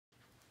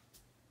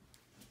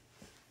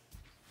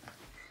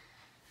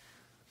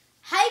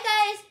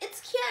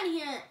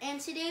and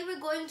today we're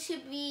going to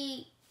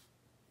be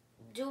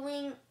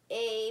doing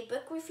a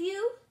book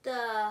review.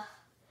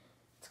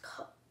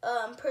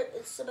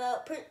 It's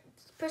about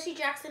Percy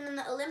Jackson and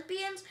the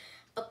Olympians,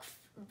 book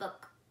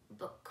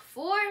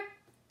 4,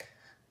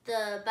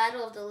 the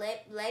Battle of the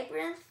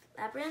Labyrinth.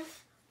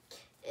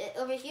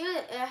 Over here,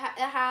 it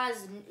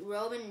has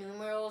Roman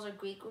numerals or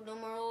Greek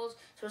numerals.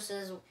 So it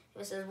says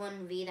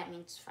 1V, that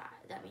means 5.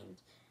 That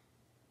means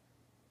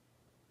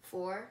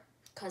 4,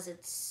 because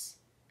it's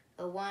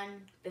a 1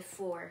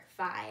 before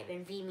 5,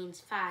 and V means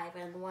 5,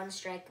 and 1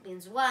 strike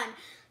means 1,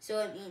 so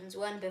it means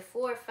 1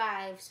 before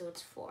 5, so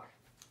it's 4.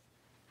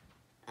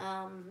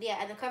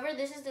 Yeah, and the cover,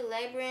 this is the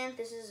labyrinth.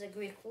 This is a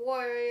Greek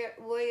warrior,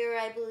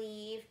 I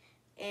believe,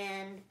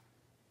 and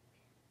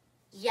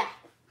yeah.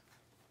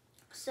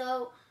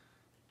 So,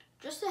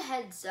 just a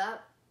heads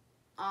up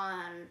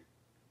on.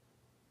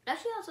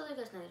 Actually, I'll tell you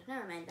guys.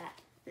 Never mind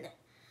that. No.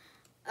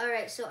 All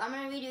right, so I'm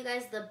gonna read you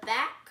guys the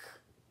back,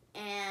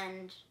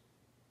 and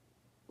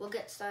we'll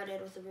get started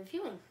with the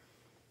reviewing.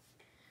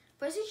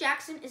 Percy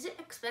Jackson isn't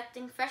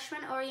expecting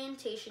freshman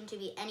orientation to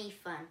be any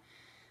fun,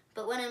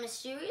 but when a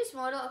mysterious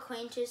mortal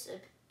acquaintance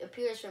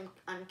appears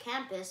on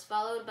campus,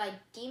 followed by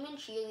demon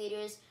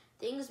cheerleaders,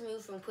 things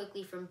move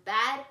quickly from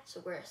bad to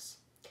worse.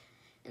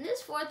 In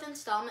this 4th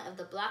installment of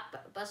the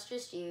blockbuster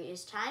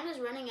series, time is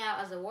running out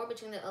as the war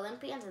between the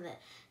Olympians and the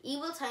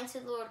evil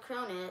tainted Lord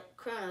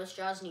Kronos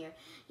draws near.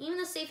 Even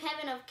the safe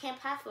haven of Camp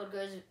Half-Blood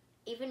grows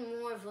even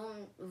more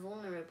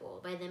vulnerable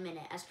by the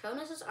minute, as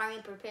Kronos'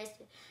 army prepares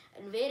to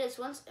invade its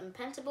once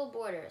impenetrable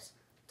borders.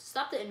 To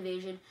stop the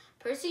invasion,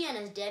 Percy and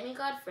his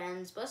demigod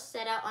friends must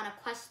set out on a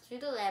quest through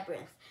the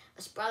labyrinth,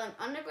 a sprawling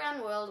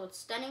underground world with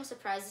stunning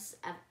surprises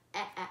at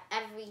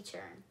every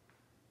turn.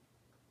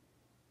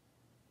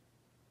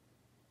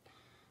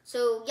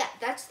 So yeah,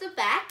 that's the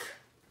back.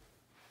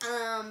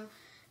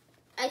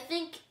 I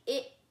think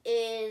it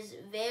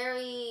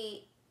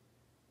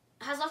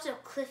has lots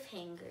of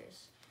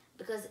cliffhangers,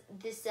 because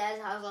this says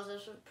it has lots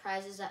of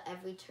surprises at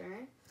every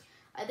turn.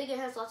 I think it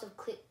has lots of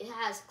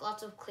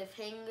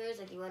cliffhangers,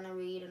 like you want to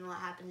read and what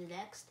happens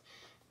next.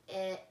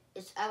 I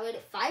rate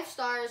it 5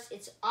 stars.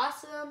 It's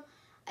awesome.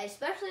 I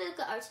especially like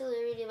the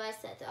artillery device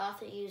that the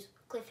author used,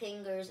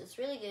 cliffhangers. It's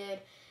really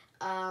good.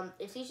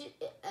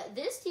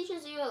 This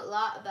teaches you a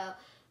lot about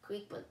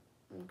Greek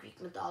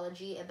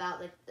mythology, about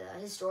like the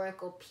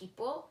historical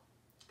people,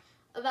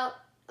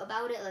 about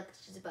it, like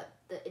it's about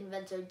the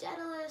inventor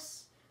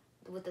Daedalus,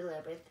 what the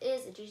labyrinth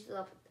is. It teaches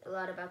a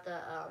lot about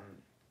the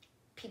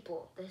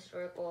people, the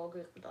historical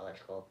Greek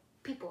mythological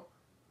people.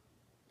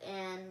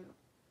 And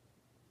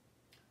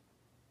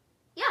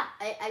yeah,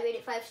 I rate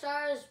it 5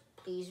 stars.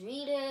 Please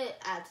read it,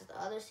 add to the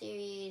other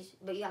series,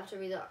 but you have to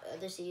read the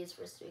other series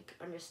first so you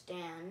can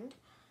understand.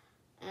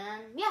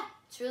 And yeah,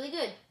 it's really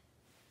good.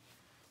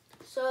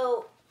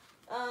 So,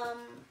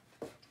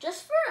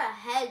 just for a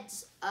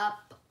heads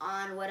up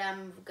on what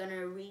I'm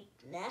gonna read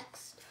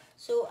next.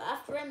 So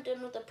after I'm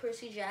done with the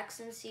Percy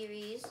Jackson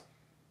series,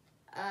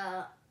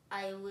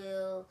 I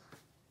will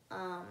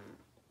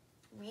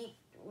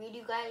read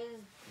you guys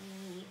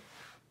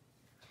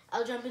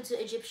I'll jump into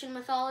Egyptian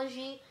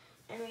mythology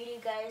and read you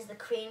guys the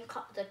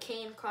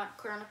Kane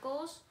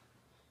Chronicles,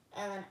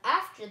 and then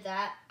after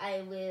that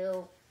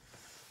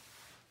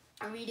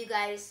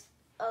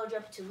I'll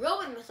jump to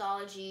Roman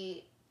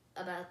mythology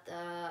about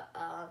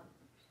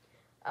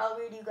I'll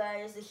read you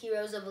guys the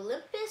heroes of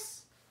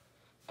Olympus,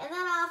 and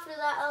then after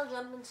that I'll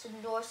jump into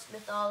Norse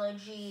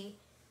mythology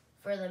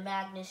for the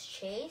Magnus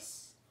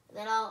Chase.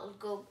 Then I'll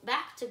go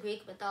back to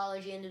Greek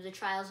mythology and do the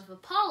Trials of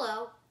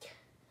Apollo.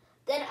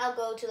 Then I'll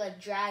go to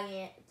like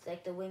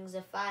the Wings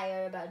of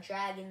Fire, about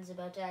dragons,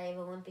 about Diary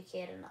of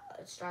Olympicid, and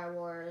Star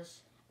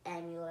Wars,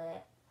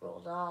 Amulet,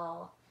 Roald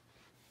Dahl,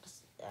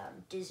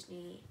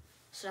 Disney,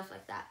 stuff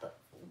like that.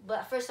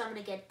 But first I'm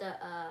gonna get the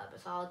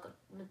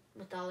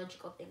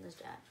mythological things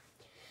done.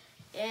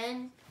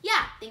 And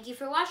yeah, thank you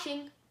for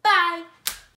watching. Bye.